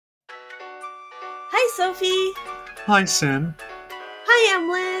Hi, Sophie. Hi, Sin. Hi,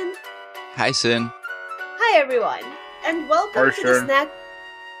 Emlyn. Hi, Sin. Hi, everyone. And welcome Hi, to the Sin. snack...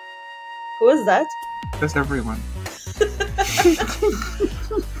 Who is that? That's everyone.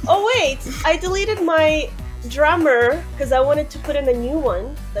 Oh, wait. I deleted my drummer because I wanted to put in a new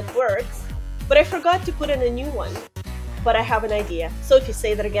one that works. But I forgot to put in a new one. But I have an idea. Sophie,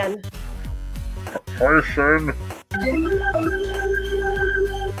 say that again. Hi, Sin.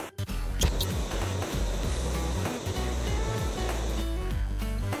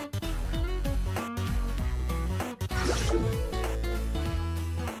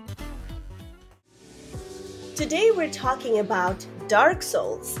 Today we're talking about Dark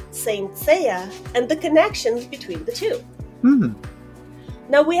Souls, Saint Seiya, and the connections between the two.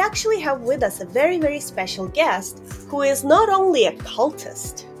 Now we actually have with us a very, very special guest who is not only a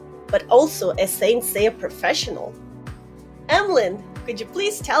cultist, but also a Saint Seiya professional. Emlyn, could you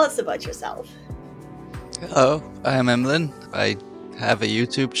please tell us about yourself? Hello, I'm Emlyn. I have a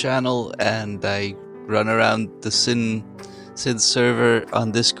YouTube channel and I run around the Sin server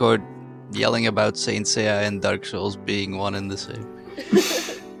on Discord yelling about Saint Seiya and Dark Souls being one and the same.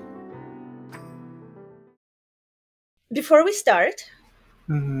 Before we start,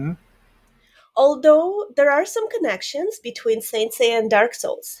 although there are some connections between Saint Seiya and Dark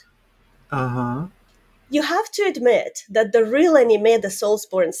Souls, you have to admit that the real anime the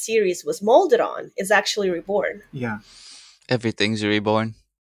Soulsborne series was molded on is actually Reborn. Yeah. Everything's reborn.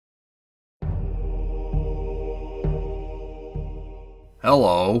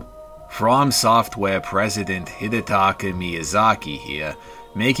 Hello, From Software President Hidetaka Miyazaki here,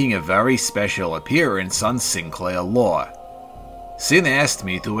 making a very special appearance on Sinclair Lore. Sin asked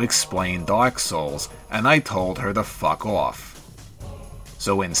me to explain Dark Souls, and I told her to fuck off.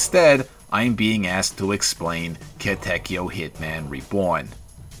 So instead, I'm being asked to explain Katekyo Hitman Reborn.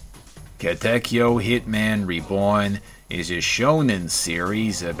 Katekyo Hitman Reborn is a shonen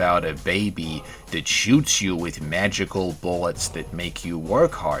series about a baby that shoots you with magical bullets that make you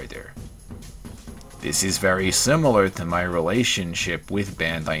work harder. This is very similar to my relationship with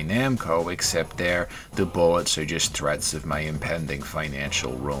Bandai Namco, except there, the bullets are just threats of my impending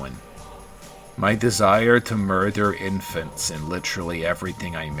financial ruin. My desire to murder infants in literally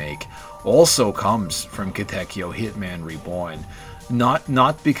everything I make also comes from Katekyo Hitman Reborn.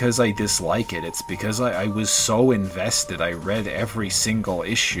 Not because I dislike it, it's because I was so invested. I read every single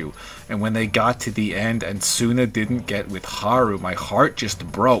issue, and when they got to the end and Suna didn't get with Haru, my heart just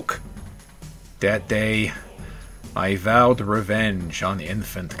broke. That day, I vowed revenge on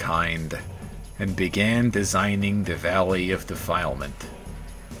infant kind, and began designing the Valley of Defilement.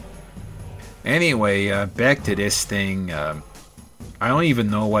 Anyway, back to this thing. I don't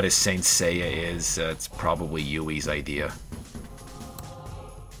even know what a Saint Seiya is. It's probably Yui's idea.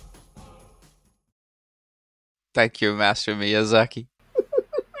 Thank you, Master Miyazaki.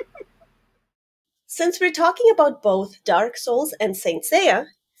 Since we're talking about both Dark Souls and Saint Seiya,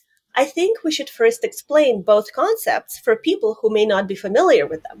 I think we should first explain both concepts for people who may not be familiar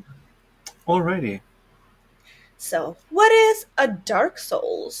with them. Alrighty. So, what is a Dark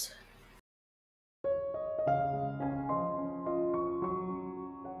Souls?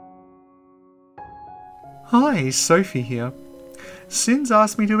 Hi, Sophie here. Sin's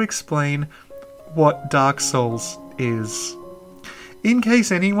asked me to explain what Dark Souls is. In case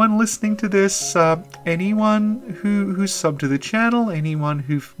anyone listening to this, anyone who's subbed to the channel, anyone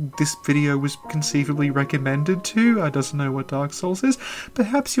who this video was conceivably recommended to, doesn't know what Dark Souls is,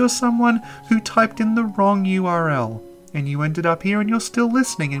 perhaps you're someone who typed in the wrong URL, and you ended up here and you're still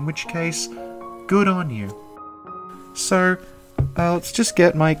listening, in which case, good on you. So, let's just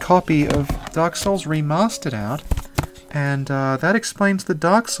get my copy of Dark Souls Remastered out, and that explains that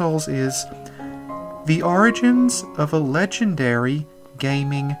Dark Souls is the origins of a legendary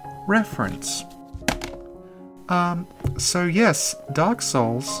gaming reference. So yes, Dark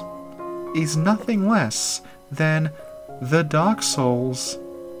Souls is nothing less than the Dark Souls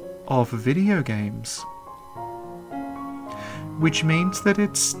of video games. Which means that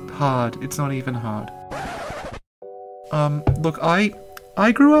it's hard. It's not even hard. Look,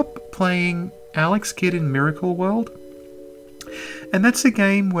 I grew up playing Alex Kidd in Miracle World. And that's a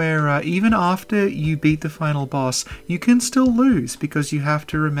game where even after you beat the final boss, you can still lose because you have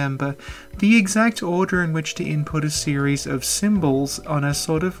to remember the exact order in which to input a series of symbols on a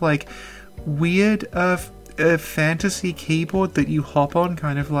sort of like weird fantasy keyboard that you hop on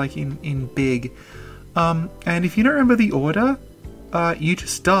kind of like in Big. And if you don't remember the order, you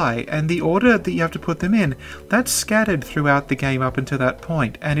just die, and the order that you have to put them in, that's scattered throughout the game up until that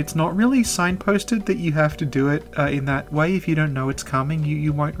point, and it's not really signposted that you have to do it in that way. If you don't know it's coming,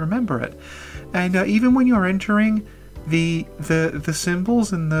 you won't remember it. And even when you're entering the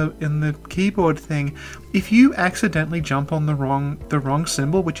symbols in the keyboard thing, if you accidentally jump on the wrong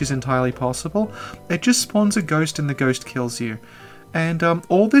symbol, which is entirely possible, it just spawns a ghost and the ghost kills you. And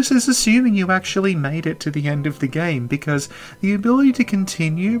all this is assuming you actually made it to the end of the game, because the ability to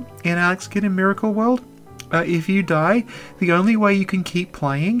continue in Alex Kidd in Miracle World, if you die, the only way you can keep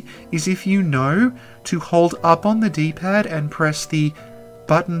playing is if you know to hold up on the D-pad and press the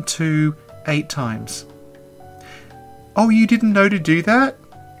button 2 8 times. Oh, you didn't know to do that?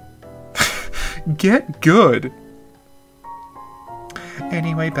 Get good!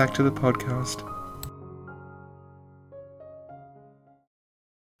 Anyway, back to the podcast.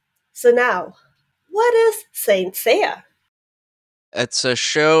 So now, what is Saint Seiya? It's a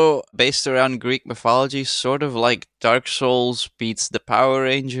show based around Greek mythology, sort of like Dark Souls beats the Power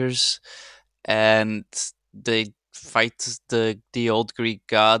Rangers, and they fight the old Greek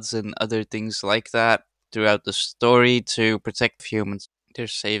gods and other things like that throughout the story to protect humans. They're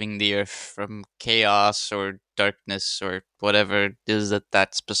saving the earth from chaos or darkness or whatever it is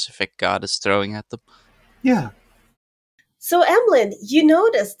that specific god is throwing at them. Yeah. So, Emlyn, you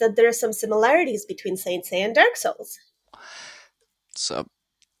noticed that there are some similarities between Saint Seiya and Dark Souls. So,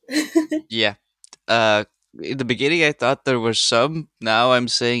 yeah. In the beginning, I thought there were some. Now I'm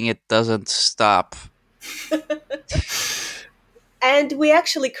saying it doesn't stop. And we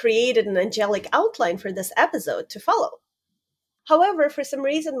actually created an angelic outline for this episode to follow. However, for some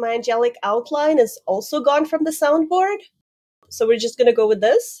reason, my angelic outline is also gone from the soundboard. So we're just going to go with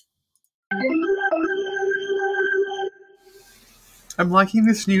this. I'm liking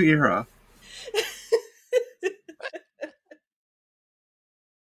this new era.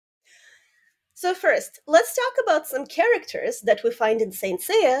 So first, let's talk about some characters that we find in Saint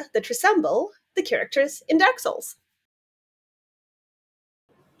Seiya that resemble the characters in Dark Souls.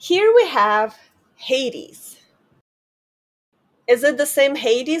 Here we have Hades. Is it the same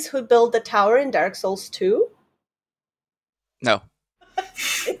Hades who built the tower in Dark Souls 2? No.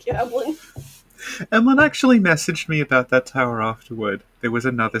 Thank you, Emlyn. Emlyn actually messaged me about that tower afterward. There was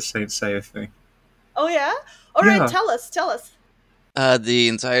another Saint Seiya thing. Oh yeah? Alright, tell us. The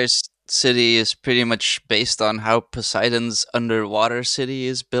entire city is pretty much based on how Poseidon's underwater city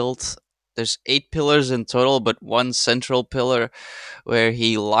is built. There's 8 pillars in total, but one central pillar where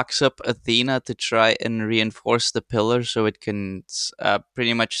he locks up Athena to try and reinforce the pillar so it can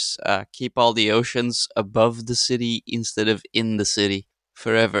pretty much keep all the oceans above the city instead of in the city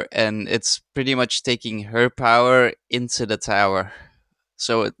forever. And it's pretty much taking her power into the tower.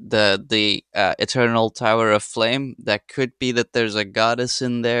 So the eternal tower of flame, that could be that there's a goddess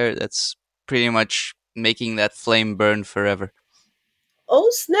in there that's pretty much making that flame burn forever. Oh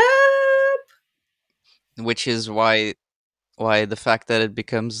snap! Which is why the fact that it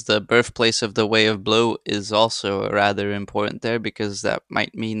becomes the birthplace of the Way of Blue is also rather important there, because that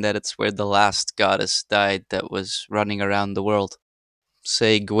might mean that it's where the last goddess died that was running around the world.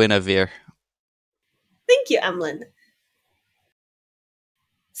 Say Guinevere. Thank you, Emlyn.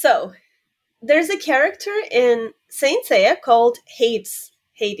 So, there's a character in Saint Seiya called Hades.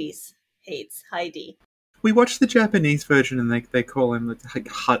 Heidi. We watched the Japanese version and they call him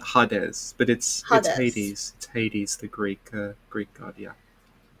Hades, but it's Hades. It's Hades, the Greek god, yeah.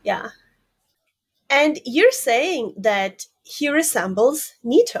 Yeah. And you're saying that he resembles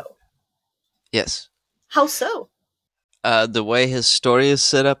Nito. Yes. How so? The way his story is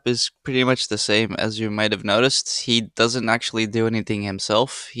set up is pretty much the same, as you might have noticed. He doesn't actually do anything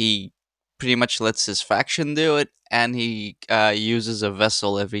himself. He pretty much lets his faction do it, and he uses a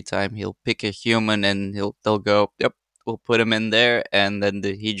vessel every time. He'll pick a human and they'll go, yep, we'll put him in there, and then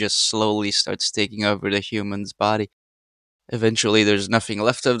he just slowly starts taking over the human's body. Eventually there's nothing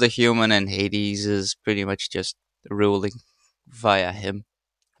left of the human, and Hades is pretty much just ruling via him,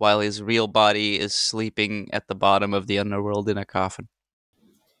 while his real body is sleeping at the bottom of the underworld in a coffin.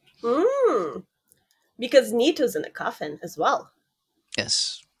 Because Nito's in a coffin as well.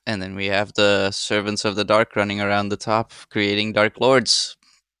 Yes. And then we have the servants of the dark running around the top, creating dark lords.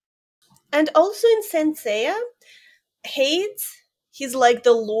 And also in Saint Seiya, Hades, he's like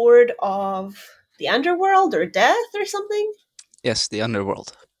the lord of the underworld or death or something? Yes, the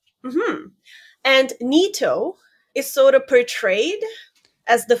underworld. Mm-hmm. And Nito is sort of portrayed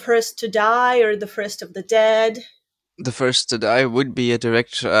as the first to die or the first of the dead. The first to die would be a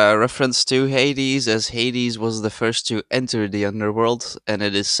direct reference to Hades, as Hades was the first to enter the underworld, and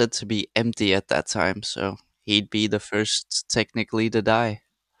it is said to be empty at that time, so he'd be the first technically to die.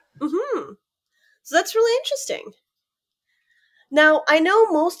 Hmm. So that's really interesting. Now, I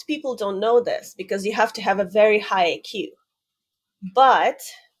know most people don't know this because you have to have a very high IQ. But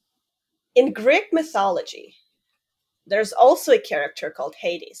in Greek mythology, there's also a character called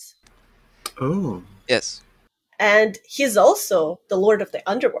Hades. Oh. Yes. And he's also the lord of the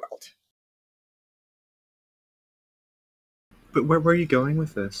underworld. But where are you going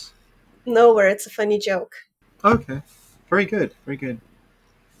with this? Nowhere, it's a funny joke. Okay. Very good. Very good.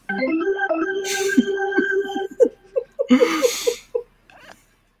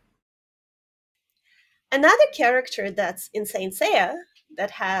 Another character that's in Saint Seiya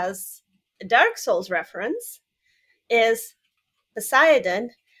that has a Dark Souls reference is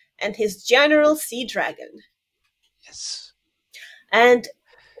Poseidon and his general sea dragon. Yes. And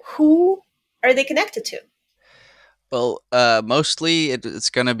who are they connected to? Well, mostly it's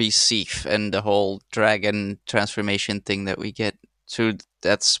gonna be Sif and the whole dragon transformation thing that we get through.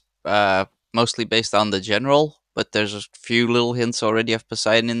 That's mostly based on the general, but there's a few little hints already of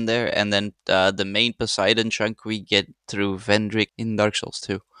Poseidon in there, and then the main Poseidon chunk we get through Vendrick in Dark Souls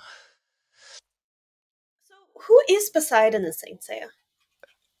 2. So, who is Poseidon in Saint Seiya?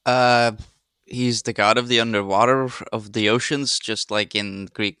 Uh, he's the god of the underwater of the oceans, just like in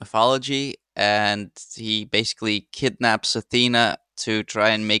Greek mythology, and he basically kidnaps Athena to try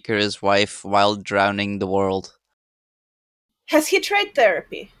and make her his wife while drowning the world. Has he tried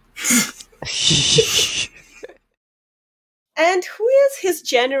therapy? And who is his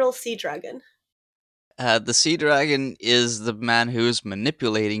general sea dragon? The sea dragon is the man who's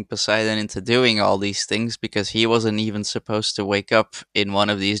manipulating Poseidon into doing all these things because he wasn't even supposed to wake up in one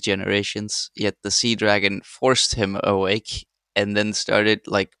of these generations. Yet the sea dragon forced him awake and then started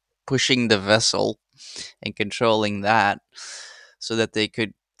like pushing the vessel and controlling that so that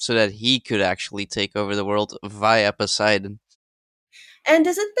he could actually take over the world via Poseidon. And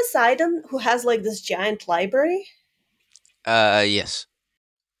is it Poseidon who has like this giant library? Yes.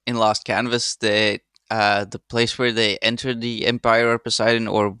 In Lost Canvas, the place where they enter the Empire of Poseidon,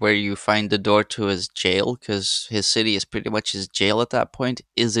 or where you find the door to his jail, because his city is pretty much his jail at that point,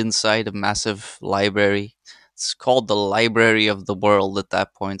 is inside a massive library. It's called the Library of the World at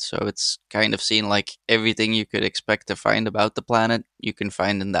that point, so it's kind of seen like everything you could expect to find about the planet, you can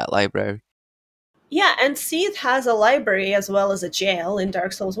find in that library. Yeah, and Seath has a library as well as a jail in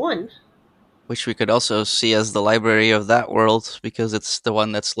Dark Souls 1. Which we could also see as the library of that world, because it's the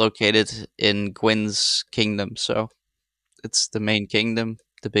one that's located in Gwyn's kingdom, so it's the main kingdom,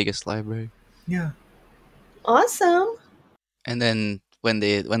 the biggest library. Yeah. Awesome. And then when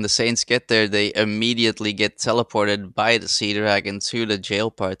the saints get there, they immediately get teleported by the sea dragon to the jail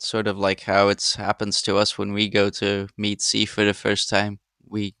part, sort of like how it happens to us when we go to meet C for the first time.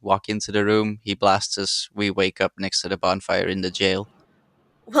 We walk into the room, he blasts us, we wake up next to the bonfire in the jail.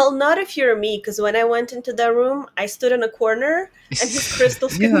 Well, not if you're me, because when I went into that room, I stood in a corner and his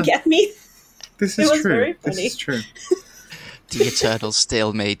crystals couldn't get me. This It is was true. very This funny. is true. The eternal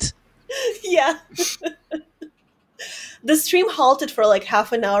stalemate. Yeah. The stream halted for like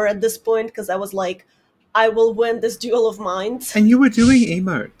half an hour at this point because I was like, I will win this duel of minds. And you were doing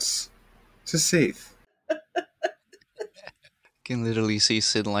emotes to Sith. Can literally see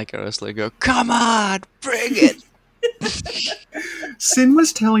Sin like a wrestler go, "Come on, bring it!" Sin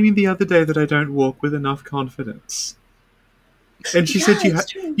was telling me the other day that I don't walk with enough confidence. And she said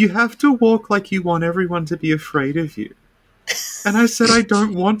you have to walk like you want everyone to be afraid of you. And I said I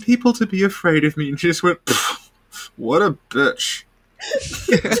don't want people to be afraid of me. And she just went, what a bitch.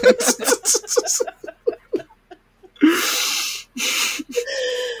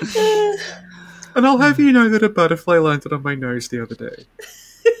 And I'll have you know that a butterfly landed on my nose the other day.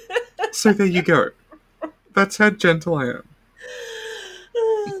 So there you go. That's how gentle I am.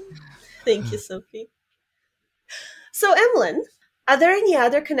 Thank you, Sophie. So, Emlyn, are there any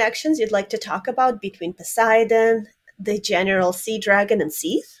other connections you'd like to talk about between Poseidon, the general sea dragon, and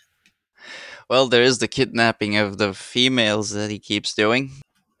Seath? Well, there is the kidnapping of the females that he keeps doing.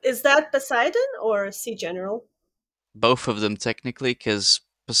 Is that Poseidon or Sea General? Both of them, technically, because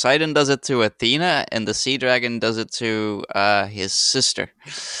Poseidon does it to Athena, and the sea dragon does it to his sister.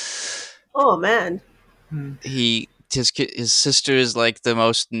 Oh, man. His sister is like the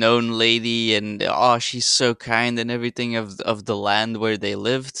most known lady, and she's so kind and everything of the land where they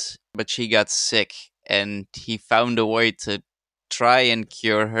lived. But she got sick, and he found a way to try and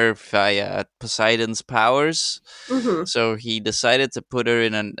cure her via Poseidon's powers. Mm-hmm. So he decided to put her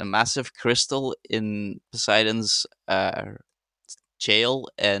in a massive crystal in Poseidon's jail,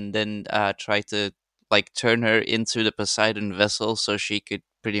 and then try to like turn her into the Poseidon vessel, so she could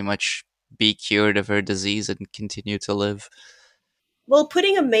pretty much be cured of her disease and continue to live. Well,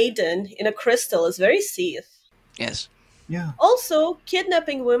 putting a maiden in a crystal is very Sith. Yes. Yeah. Also,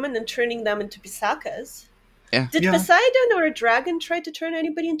 kidnapping women and turning them into pisakas. Yeah. Did Yeah. Poseidon or a dragon try to turn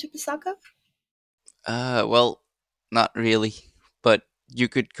anybody into pisaka? Well, not really. But you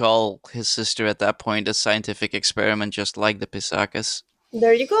could call his sister at that point a scientific experiment, just like the Pisakas.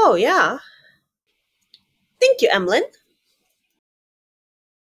 There you go, yeah. Thank you, Emlyn.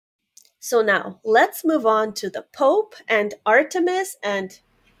 So now, let's move on to the Pope and Artemis and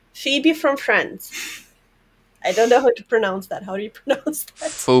Phoebe from Friends. I don't know how to pronounce that. How do you pronounce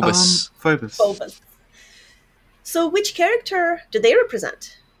that? Phobos. Phobos. So which character do they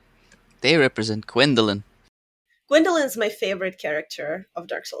represent? They represent Gwendolyn. Gwendolyn is my favorite character of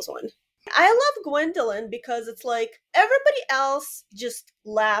Dark Souls 1. I love Gwendolyn because it's like everybody else just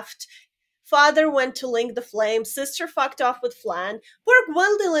left. Father went to link the flame. Sister fucked off with Flan. Poor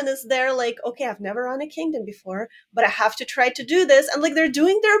Gwendolyn is there like, okay, I've never run a kingdom before, but I have to try to do this. And like they're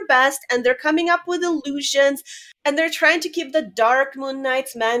doing their best and they're coming up with illusions and they're trying to keep the Dark Moon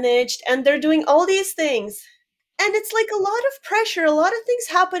Knights managed and they're doing all these things. And it's like a lot of pressure, a lot of things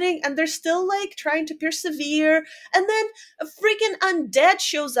happening, and they're still like trying to persevere. And then a freaking undead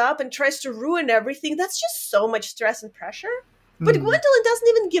shows up and tries to ruin everything. That's just so much stress and pressure. But Gwendolyn doesn't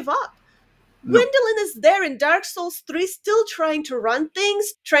even give up. No. Gwendolyn is there in Dark Souls 3, still trying to run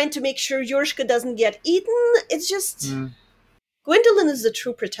things, trying to make sure Yorshka doesn't get eaten. It's just. Gwendolyn is the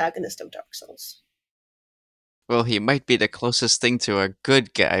true protagonist of Dark Souls. Well, he might be the closest thing to a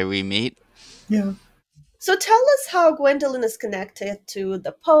good guy we meet. Yeah. So tell us how Gwendolyn is connected to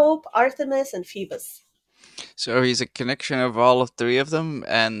the Pope, Artemis, and Phoebus. So he's a connection of all of three of them,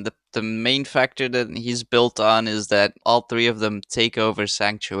 and the main factor that he's built on is that all three of them take over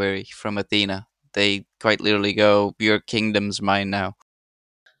Sanctuary from Athena. They quite literally go, your kingdom's mine now.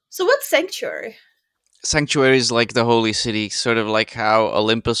 So what's Sanctuary? Sanctuary is like the holy city, sort of like how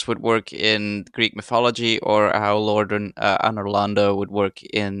Olympus would work in Greek mythology, or how Lord Anorlando would work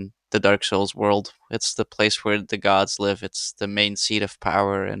in the Dark Souls world. It's the place where the gods live. It's the main seat of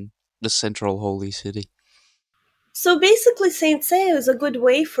power and the central holy city. So basically, Saint Seiya is a good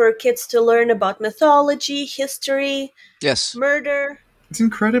way for kids to learn about mythology, history, Yes. murder. It's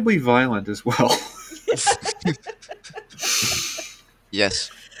incredibly violent as well.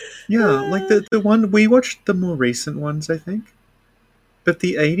 Yes. Yeah, like the one we watched the more recent ones, I think. But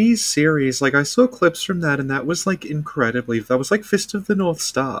the 80s series, like I saw clips from that and that was like incredibly, that was like Fist of the North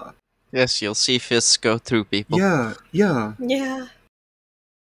Star. Yes, you'll see fists go through people. Yeah. Yeah.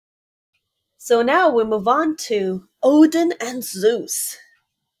 So now we move on to Odin and Zeus.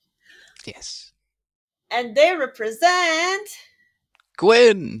 Yes. And they represent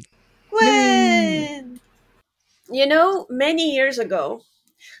Gwen! Gwen! You know, many years ago,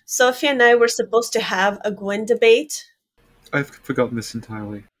 Sophie and I were supposed to have a Gwen debate. I've forgotten this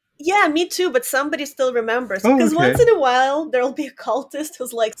entirely. Yeah, me too, but somebody still remembers. Oh, Because okay. once in a while, there'll be a cultist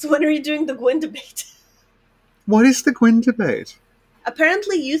who's like, so when are you doing the Gwen debate? What is the Gwyn debate?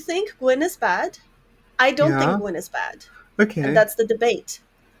 Apparently you think Gwen is bad. I don't Yeah. think Gwen is bad. Okay. And that's the debate.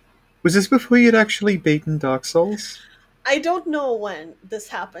 Was this before you'd actually beaten Dark Souls? I don't know when this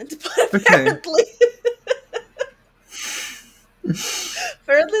happened, but Okay. apparently...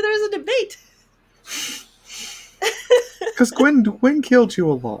 apparently there's a debate. Because Gwen killed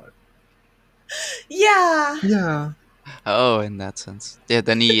you a lot. Yeah. Yeah. Oh, in that sense. Yeah,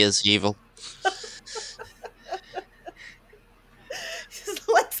 then he is evil.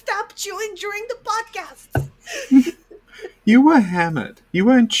 Let's stop chewing during the podcast. You were hammered. You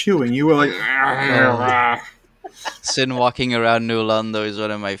weren't chewing. You were like... Sin walking around New Lando is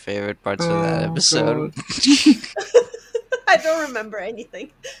one of my favorite parts of that episode. I don't remember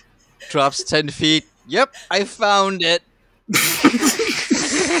anything. Drops 10 feet. Yep, I found it.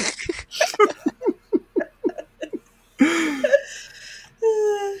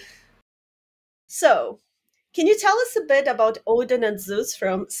 So, can you tell us a bit about Odin and Zeus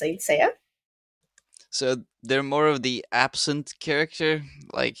from Saint Seiya? So they're more of the absent character.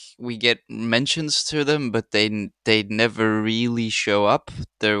 Like, we get mentions to them, but they never really show up.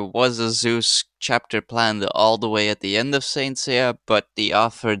 There was a Zeus chapter planned all the way at the end of Saint Seiya, but the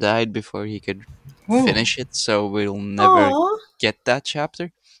author died before he could finish it, so we'll never Aw, get that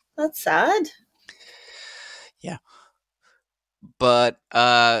chapter. that's sad. Yeah. But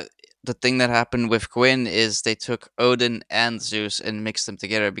the thing that happened with Gwyn is they took Odin and Zeus and mixed them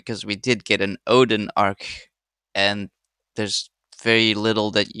together, because we did get an Odin arc, and there's very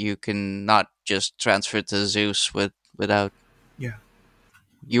little that you can not just transfer to Zeus without. Yeah.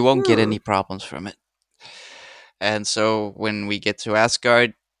 You won't get any problems from it. And so when we get to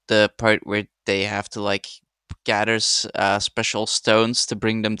Asgard, the part where they have to like gather special stones to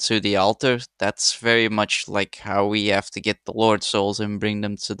bring them to the altar. That's very much like how we have to get the Lord souls and bring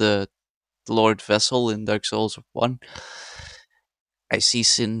them to the Lord vessel in Dark Souls 1. I see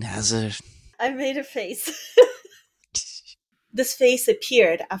Sin has a. I made a face. This face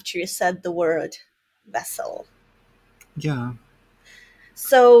appeared after you said the word vessel. Yeah.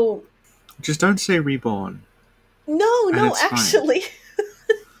 So, Just don't say reborn. no, And no, it's fine. actually.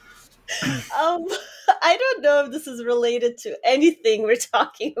 um, I don't know if this is related to anything we're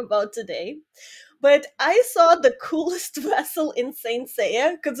talking about today, but I saw the coolest vessel in Saint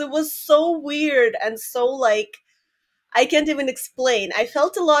Seiya because it was so weird and so like I can't even explain. I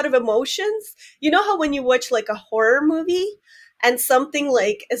felt a lot of emotions. You know how when you watch like a horror movie and something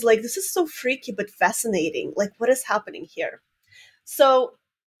like is like this is so freaky but fascinating. Like what is happening here? So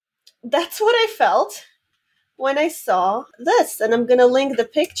that's what I felt when I saw this, and I'm gonna link the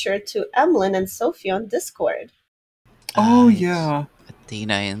picture to Emlyn and Sophie on Discord. Oh, It's yeah.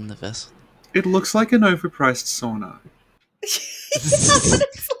 Athena in the vessel. It looks like an overpriced sauna. Yeah, but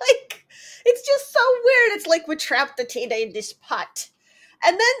it's like it's just so weird. It's like we trapped Athena in this pot.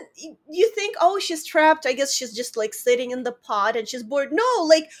 And then you think, oh, she's trapped. I guess she's just like sitting in the pot and she's bored. No,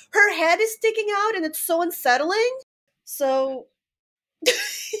 like her head is sticking out and it's so unsettling. So,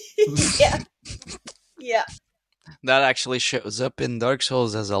 yeah, yeah. That actually shows up in Dark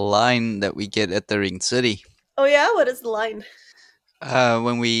Souls as a line that we get at the Ringed City. Oh, yeah, what is the line?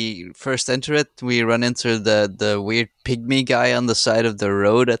 When we first enter it, we run into the weird pygmy guy on the side of the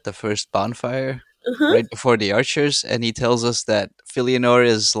road at the first bonfire, Uh-huh. right before the archers, and he tells us that Filianor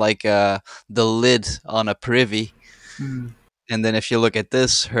is like the lid on a privy, Mm, and then if you look at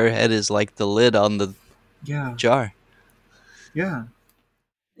this, her head is like the lid on the yeah. jar. Yeah.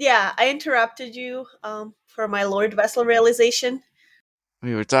 Yeah, I interrupted you for my Lord Vessel realization.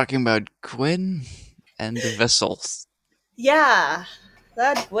 We were talking about Gwen and the vessels. Yeah,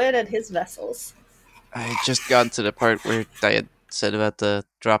 that Gwen and his vessels. I had just gotten to the part where I had said about the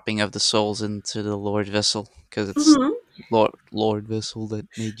dropping of the souls into the Lord vessel, because it's Hmm. Lord vessel that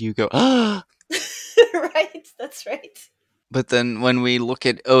made you go ah. Right, that's right. But then when we look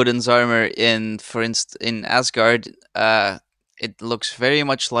at Odin's armor in, for instance, in Asgard, it looks very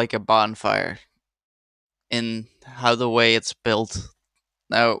much like a bonfire in how the way it's built.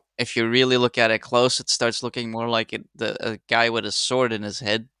 Now, if you really look at it close, it starts looking more like a guy with a sword in his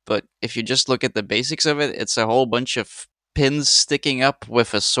head. But if you just look at the basics of it, it's a whole bunch of pins sticking up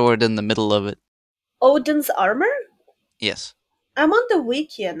with a sword in the middle of it. Odin's armor? Yes. I'm on the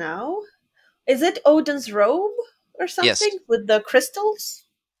Wikia now. Is it Odin's robe or Yes. something with the crystals?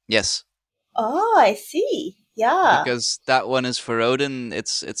 Yes. Oh, I see. Yeah. Because that one is for Odin,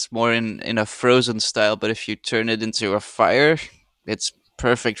 it's more in a frozen style, but if you turn it into a fire, it's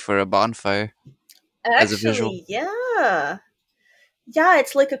perfect for a bonfire as a visual. Actually, yeah. Yeah,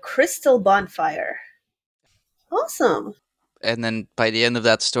 it's like a crystal bonfire. Awesome. And then by the end of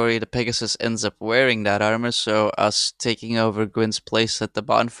that story, the Pegasus ends up wearing that armor, so us taking over Gwyn's place at the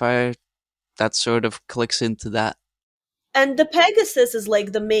bonfire, that sort of clicks into that. And the Pegasus is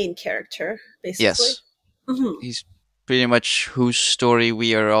like the main character, basically. Yes. Hmm. He's pretty much whose story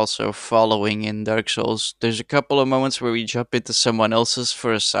we are also following in Dark Souls. There's a couple of moments where we jump into someone else's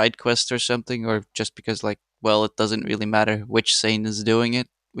for a side quest or something, or just because, like, well, it doesn't really matter which saint is doing it,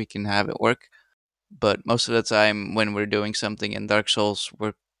 we can have it work. But most of the time, when we're doing something in Dark Souls,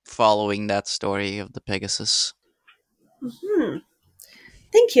 we're following that story of the Pegasus. Hmm.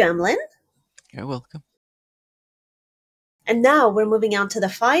 Thank you, Emlyn. You're welcome. And now we're moving on to the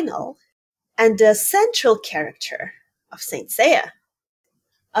final and the central character of Saint Seiya,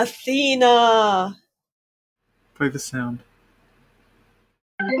 Athena. Play the sound.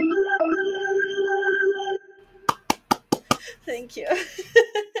 Thank you.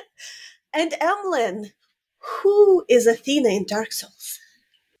 And Emlyn, who is Athena in Dark Souls?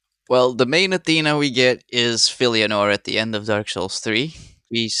 Well, the main Athena we get is Filianor at the end of Dark Souls 3.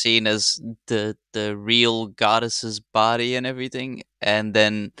 She's seen as the real goddess's body and everything, and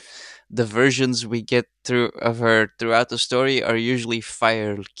then the versions we get through of her throughout the story are usually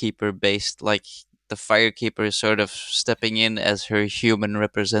Firekeeper based. Like the Firekeeper is sort of stepping in as her human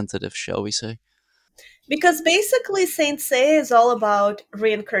representative, shall we say? Because basically, Saint Seiya is all about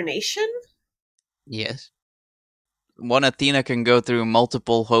reincarnation. Yes. One Athena can go through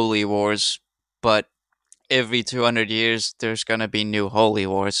multiple holy wars, but every 200 years there's gonna be new holy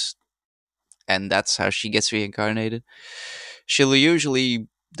wars, and that's how she gets reincarnated. She'll usually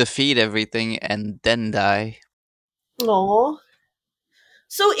defeat everything and then die. Aww.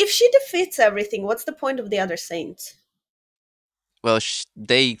 So if she defeats everything, what's the point of the other saints? Well,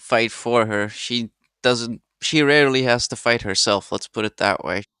 they fight for her. She doesn't. She rarely has to fight herself. Let's put it that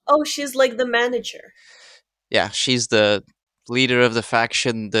way. Oh, she's like the manager. Yeah, she's the leader of the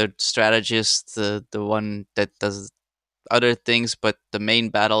faction, the strategist, the one that does other things. But the main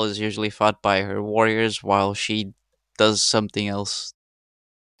battle is usually fought by her warriors, while she does something else.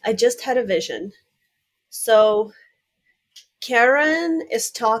 I just had a vision. So Karen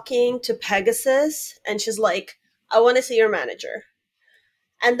is talking to Pegasus, and she's like, I want to see your manager.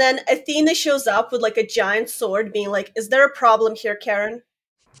 And then Athena shows up with like a giant sword, being like, is there a problem here, Karen?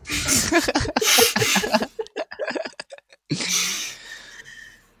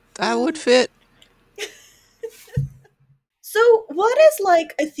 That would fit. So, what is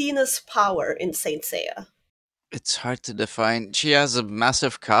like Athena's power in Saint Seiya? It's hard to define. She has a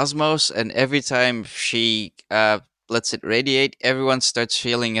massive cosmos, and every time she lets it radiate, everyone starts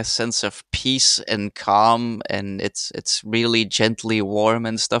feeling a sense of peace and calm, and it's really gently warm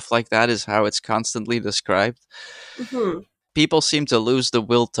and stuff like that. Is how it's constantly described. Mm-hmm. People seem to lose the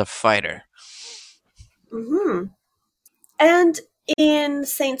will to fight her. Mm-hmm. And in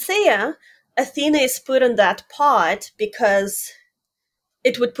Saint Seiya, Athena is put in that pot because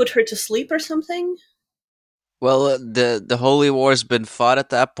it would put her to sleep or something. Well, the Holy War's been fought at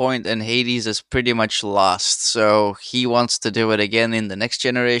that point, and Hades is pretty much lost. So he wants to do it again in the next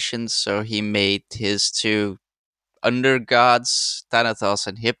generation. So he made his two under gods, Thanatos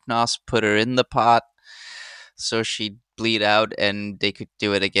and Hypnos, put her in the pot, so she'd bleed out, and they could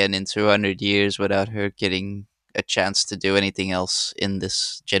do it again in 200 years without her getting a chance to do anything else in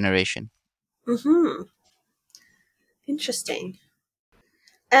this generation. Mm-hmm. Interesting.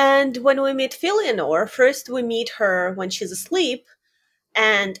 And when we meet Filianor, first we meet her when she's asleep,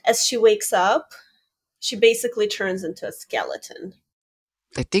 and as she wakes up, she basically turns into a skeleton.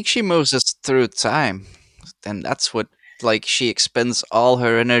 I think she moves us through time, and that's what, like, she expends all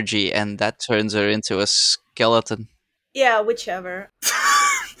her energy, and that turns her into a skeleton. Yeah, whichever.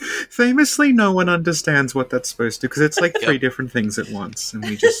 Famously, no one understands what that's supposed to, because it's like three different things at once, and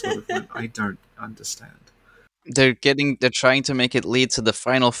we just sort of went, I don't understand. They're trying to make it lead to the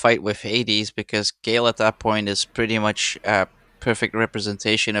final fight with Hades, because Gale at that point is pretty much a perfect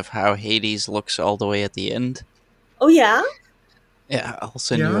representation of how Hades looks all the way at the end. Oh yeah? Yeah, I'll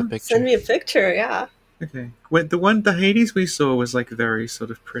send you a picture. Send me a picture, yeah. Okay. Wait, the Hades we saw was like very sort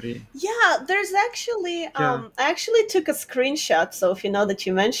of pretty. Yeah, there's actually I actually took a screenshot, so if you know that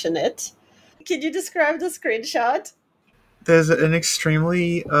you mention it. Can you describe the screenshot? There's an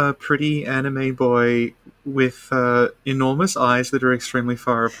extremely pretty anime boy with enormous eyes that are extremely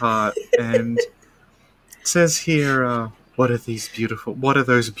far apart, and it says here, what are those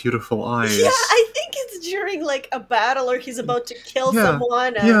beautiful eyes? Yeah, I think it's during like a battle, or he's about to kill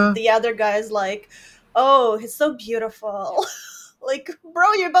someone, and the other guy's like, oh, he's so beautiful. Like,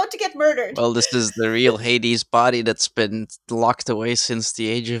 bro, you're about to get murdered. Well, this is the real Hades body that's been locked away since the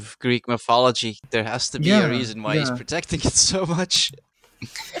age of Greek mythology. There has to be a reason why he's protecting it so much.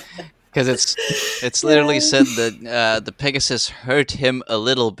 Because it's literally said that the Pegasus hurt him a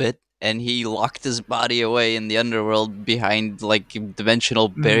little bit, and he locked his body away in the underworld behind like dimensional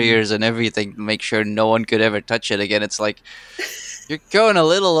barriers and everything to make sure no one could ever touch it again. It's like, you're going a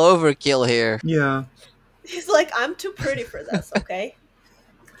little overkill here. Yeah. He's like, I'm too pretty for this, okay?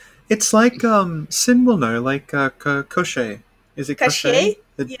 It's like, Sin will know, like, Koshei. Is it Koshei?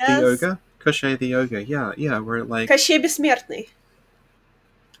 The ogre? Koshei the ogre, yeah, where like... Koshei Besmертный.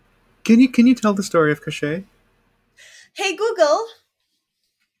 Can you tell the story of Koshei? Hey, Google,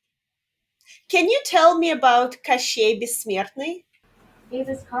 can you tell me about Koshei Besmертный? Hey,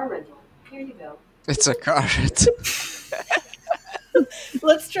 this car rental. Here you go. It's a car rental.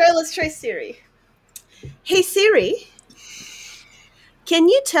 Let's try Siri. Hey Siri, can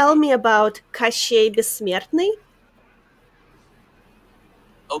you tell me about Koshei Besmертный?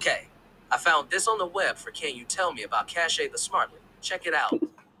 Okay, I found this on the web for Can You Tell Me About Koshei the Smartly. Check it out.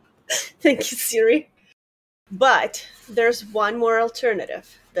 Thank you, Siri. But there's one more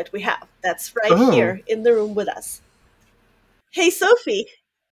alternative that we have. That's right here in the room with us. Hey Sophie.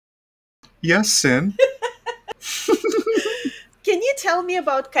 Yes, Sin. Can you tell me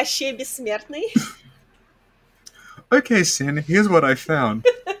about Koshei Besmертный? Okay, Sin, here's what I found.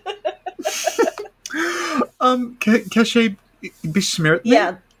 Koshei Besmертный?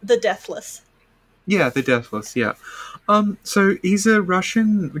 Yeah, the Deathless. Yeah, the Deathless, yeah. So he's a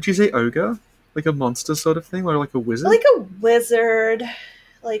Russian, would you say ogre? Like a monster sort of thing, or like a wizard? Like a wizard.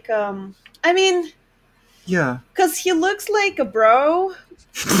 Like, I mean... Yeah. Because he looks like a bro.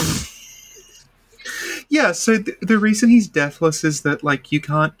 Yeah, so the reason he's deathless is that, like, you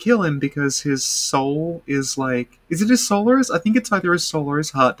can't kill him because his soul is, like... Is it his soul or his... I think it's either his soul or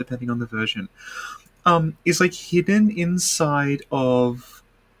his heart, depending on the version. Is, like, hidden inside of...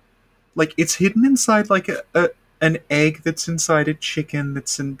 Like, it's hidden inside, like, an egg that's inside a chicken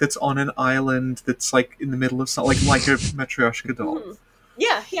that's on an island that's, like, in the middle of something, like a Matryoshka doll. Mhm.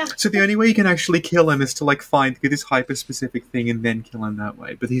 Yeah, yeah. So the only way you can actually kill him is to, like, get this hyper-specific thing and then kill him that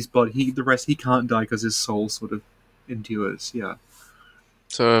way. But his body, he can't die because his soul sort of endures, yeah.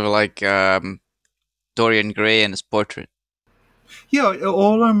 Sort of like Dorian Gray in his portrait. Yeah,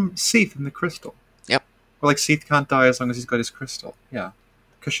 or Seath in the crystal. Yep. Or, like, Seath can't die as long as he's got his crystal, yeah.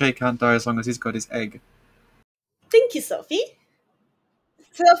 Cochet can't die as long as he's got his egg. Thank you, Sophie.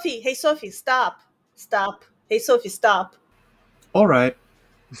 Sophie, hey Sophie, stop. Stop. Hey Sophie, stop. Alright.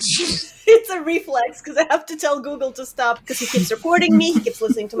 It's a reflex because I have to tell Google to stop because he keeps recording me, he keeps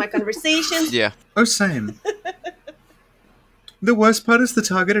listening to my conversations. Yeah. Oh, same. The worst part is the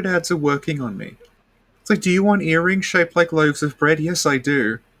targeted ads are working on me. It's like, do you want earrings shaped like loaves of bread? Yes, I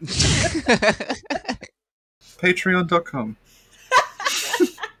do. Patreon.com.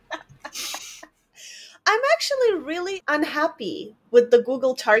 I'm actually really unhappy with the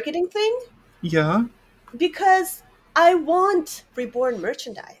Google targeting thing. Yeah? Because I want Reborn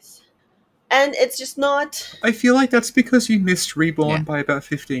merchandise. And it's just not... I feel like that's because you missed Reborn Yeah. by about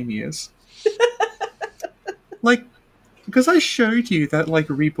 15 years. Like, because I showed you that, like,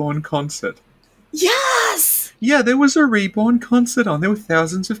 Reborn concert. Yes! Yeah, there was a Reborn concert on. There were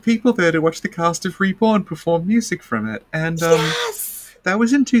thousands of people there to watch the cast of Reborn perform music from it. And, Yes! that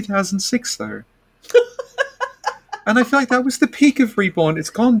was in 2006, though. And I feel like that was the peak of Reborn.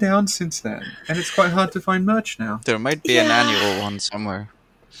 It's gone down since then, and it's quite hard to find merch now. There might be an annual one somewhere.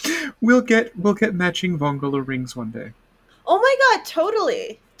 We'll get matching Vongolo rings one day. Oh my god,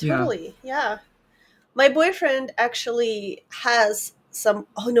 totally. Yeah. Totally, yeah. My boyfriend actually has some...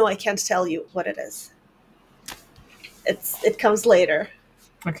 Oh no, I can't tell you what it is. It comes later.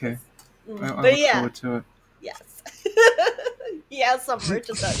 Okay. I But look yeah, forward to it. yes. He has some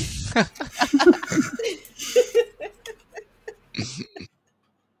merchandise.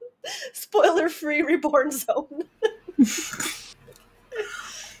 Spoiler-free Reborn Zone.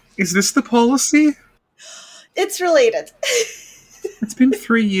 Is this the policy? It's related. It's been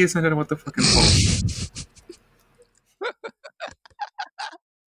 3 years, I don't know what the fucking policy is.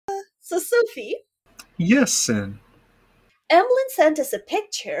 So Sophie, Yes, Sin. Emlyn sent us a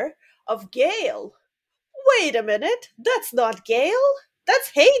picture of Gale. Wait a minute, that's not Gale. That's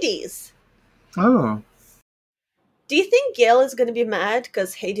Hades. Oh. Do you think Gale is going to be mad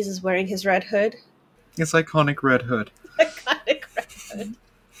because Hades is wearing his red hood? It's iconic Red Hood. Iconic red hood.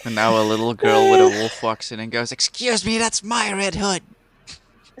 And now a little girl with a wolf walks in and goes, "Excuse me, that's my red hood."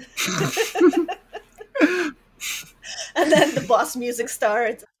 And then the boss music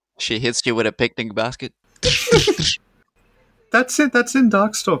starts. She hits you with a picnic basket. That's it, that's in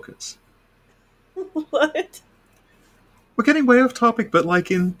Darkstalkers. What? We're getting way off topic, but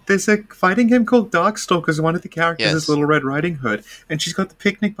there's a fighting game called Darkstalkers, and one of the characters Yes. is Little Red Riding Hood, and she's got the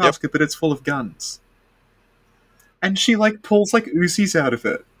picnic basket, but it's full of guns. And she, pulls, Uzis out of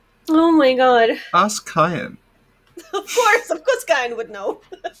it. Oh my god. Ask Kyan. Of course Kyan would know.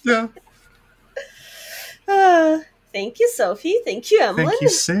 Yeah. Thank you, Sophie. Thank you, Emlyn. Thank you,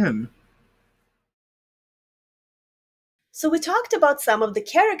 Sin. So we talked about some of the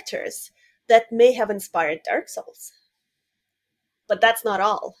characters that may have inspired Dark Souls. But that's not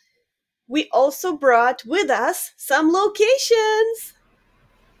all. We also brought with us some locations.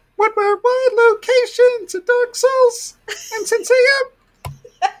 What were locations in Dark Souls? And Seiya?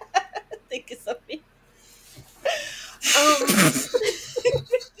 Thank you, Sophie.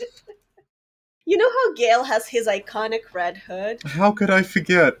 You know how Gale has his iconic red hood? How could I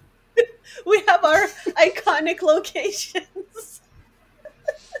forget? We have our iconic locations.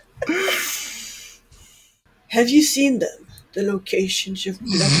 Have you seen them? The locations of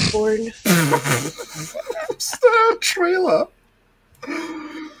Bloodborne? It's the trailer.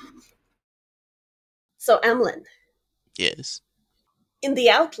 So, Emlyn, Yes. in the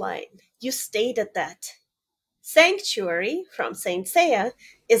outline, you stated that Sanctuary from Saint Seiya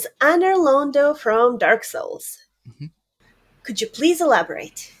is Anor Londo from Dark Souls. Mm-hmm. Could you please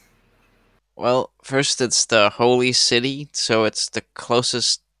elaborate? Well, first it's the holy city, so it's the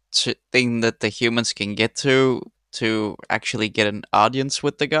closest thing that the humans can get to actually get an audience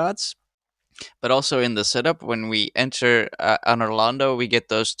with the gods. But also in the setup, when we enter Anor Londo, we get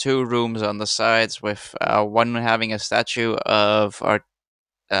those two rooms on the sides with one having a statue of our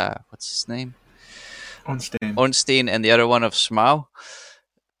what's his name? Ornstein. Ornstein, and the other one of Smaug.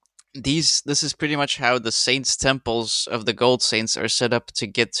 this is pretty much how the saints' temples of the gold saints are set up to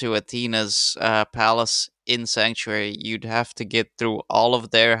get to Athena's palace in Sanctuary. You'd have to get through all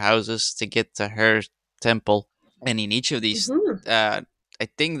of their houses to get to her temple. And in each of these, Hmm. I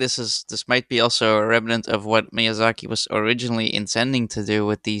think this might be also a remnant of what Miyazaki was originally intending to do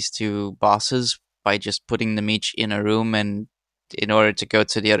with these two bosses by just putting them each in a room, and in order to go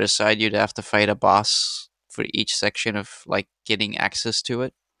to the other side, you'd have to fight a boss for each section of like getting access to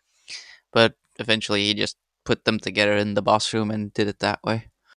it. But eventually, he just put them together in the boss room and did it that way.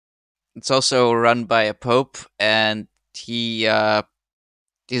 It's also run by a pope, and he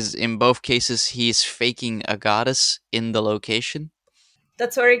is in both cases he's faking a goddess in the location.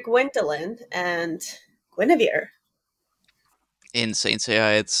 That's where Gwendolyn and Guinevere. In Saint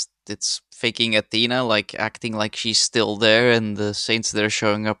Seiya, it's faking Athena, like acting like she's still there, and the saints that are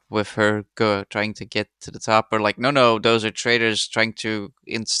showing up with her go trying to get to the top are like, no, those are traitors trying to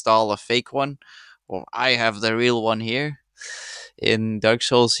install a fake one. Well, I have the real one here. In Dark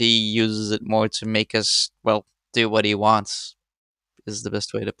Souls, he uses it more to make us, well, do what he wants. Is the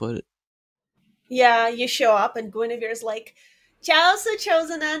best way to put it. Yeah, you show up and Guinevere's like, Chelsea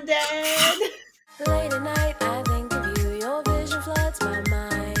chosen undead. Late at night, I think of you, your vision floods my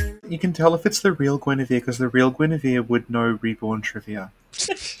mind. You can tell if it's the real Guinevere because the real Guinevere would know Reborn trivia.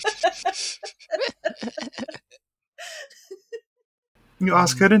 You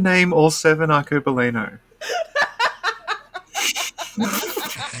ask her to name all 7 Arcobaleno.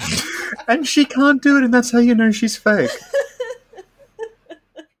 And she can't do it, and that's how you know she's fake.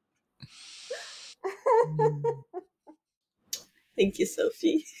 Thank you,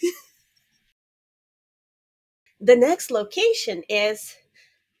 Sophie. The next location is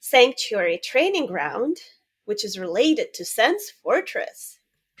Sanctuary Training Ground, which is related to Sen's Fortress.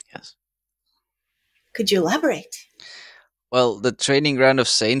 Yes. Could you elaborate? Well, the training ground of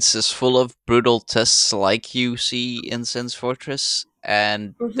saints is full of brutal tests like you see in Sen's Fortress.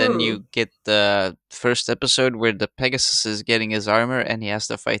 And then you get the first episode where the Pegasus is getting his armor and he has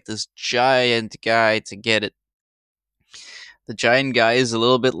to fight this giant guy to get it. The giant guy is a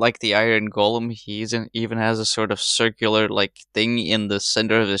little bit like the Iron Golem. He even has a sort of circular like thing in the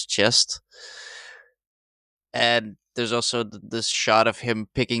center of his chest. And there's also this shot of him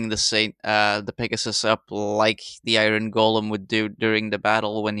picking the Pegasus up like the Iron Golem would do during the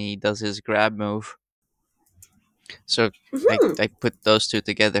battle when he does his grab move. So I put those two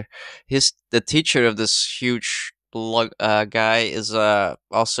together. The teacher of this huge guy is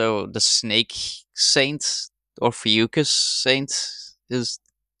also the Snake Saint, or Fiucus Saint is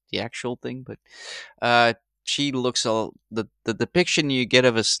the actual thing, but she looks all the depiction you get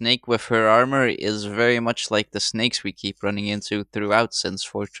of a snake with her armor is very much like the snakes we keep running into throughout Sen's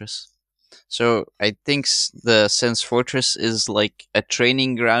Fortress. So I think the Sen's Fortress is like a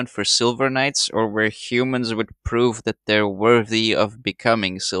training ground for Silver Knights, or where humans would prove that they're worthy of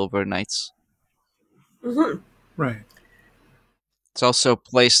becoming Silver Knights. Right. It's also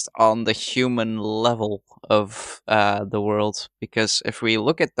placed on the human level of the world, because if we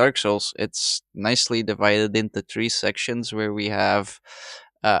look at Dark Souls, it's nicely divided into 3 sections where we have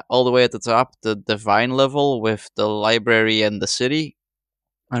all the way at the top the divine level with the library and the city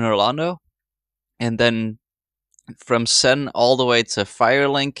and Orlando, and then from Sen all the way to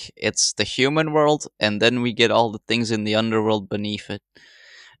Firelink, it's the human world, and then we get all the things in the underworld beneath it.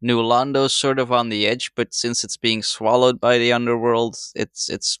 New Lando's sort of on the edge, but since it's being swallowed by the underworld,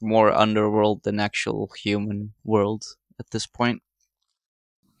 it's more underworld than actual human world at this point.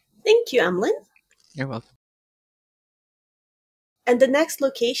 Thank you, Emlyn. You're welcome. And the next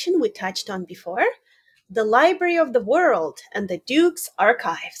location we touched on before, the Library of the World and the Duke's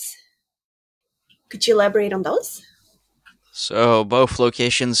Archives. Could you elaborate on those? So both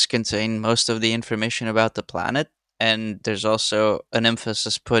locations contain most of the information about the planet, and there's also an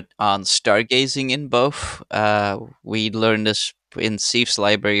emphasis put on stargazing in both. We learned this in Sif's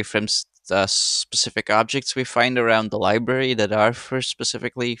library from specific objects we find around the library that are for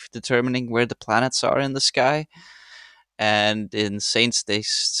specifically determining where the planets are in the sky. And in Saints, they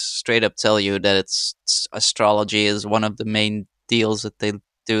straight up tell you that astrology is one of the main deals that they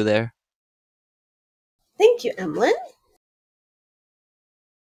do there. Thank you, Emlyn.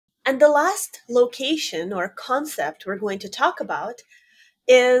 And the last location or concept we're going to talk about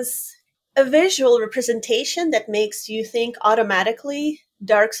is a visual representation that makes you think automatically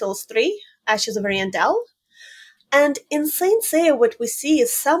Dark Souls 3, Ashes of Ariandel. And in Saint Seiya, what we see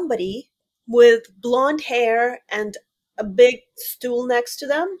is somebody with blonde hair and a big stool next to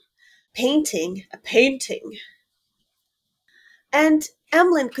them painting a painting. And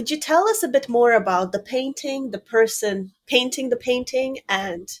Emlyn, could you tell us a bit more about the painting, the person painting the painting,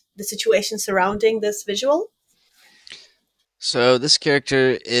 and the situation surrounding this visual? So this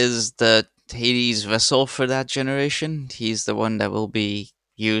character is the Hades vessel for that generation. He's the one that will be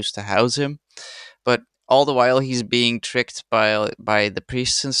used to house him. But all the while he's being tricked by the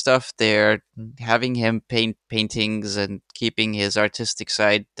priests and stuff. They're having him paint paintings and keeping his artistic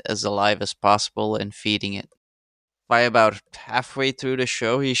side as alive as possible and feeding it. By about halfway through the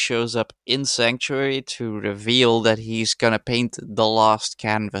show, he shows up in Sanctuary to reveal that he's gonna paint the lost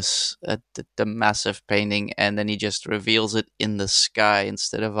canvas, the massive painting, and then he just reveals it in the sky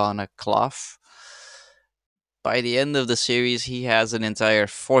instead of on a cloth. By the end of the series, he has an entire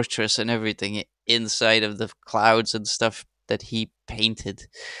fortress and everything inside of the clouds and stuff that he painted,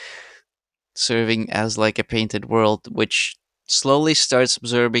 serving as like a painted world, which slowly starts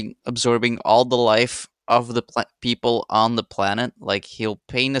absorbing all the life of the people on the planet. Like he'll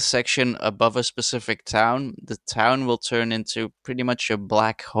paint a section above a specific town, the town will turn into pretty much a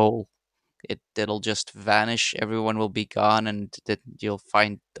black hole. It'll just vanish. Everyone will be gone, and you'll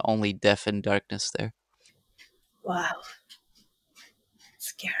find only death and darkness there. Wow.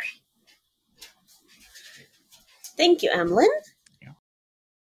 Scary. Thank you, Emlyn. Yeah.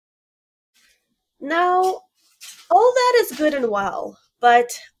 Now, all that is good and well,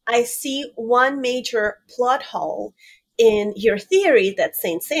 but I see one major plot hole in your theory that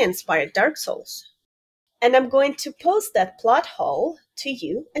Saint Seiya inspired Dark Souls. And I'm going to post that plot hole to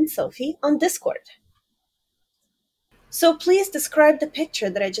you and Sophie on Discord. So please describe the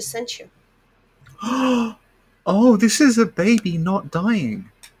picture that I just sent you. Oh, this is a baby not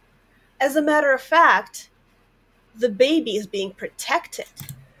dying. As a matter of fact, the baby is being protected.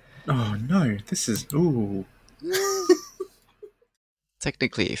 Oh no, this is... Ooh.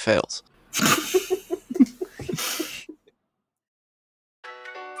 Technically, he fails.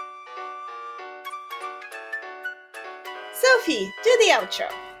 Sophie, do the outro.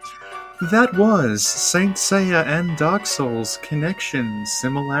 That was Saint Seiya and Dark Souls, connections,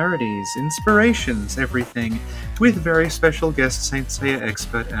 similarities, inspirations, everything, with very special guest Saint Seiya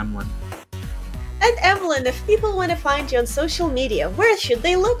expert Emlyn. And Emlyn, if people want to find you on social media, where should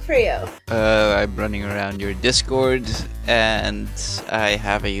they look for you? I'm running around your Discord, and I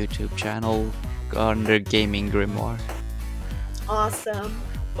have a YouTube channel under Gaming Grimoire. Awesome.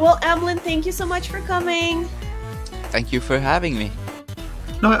 Well, Emlyn, thank you so much for coming. Thank you for having me.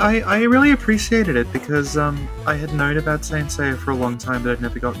 No, I really appreciated it because I had known about Saint Seiya for a long time, but I'd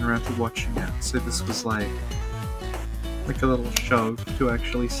never gotten around to watching it. So this was like a little show to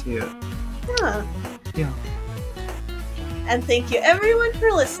actually see it. Yeah. Yeah. And thank you everyone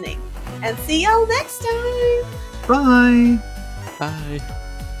for listening. And see y'all next time. Bye. Bye.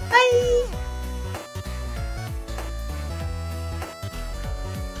 Bye.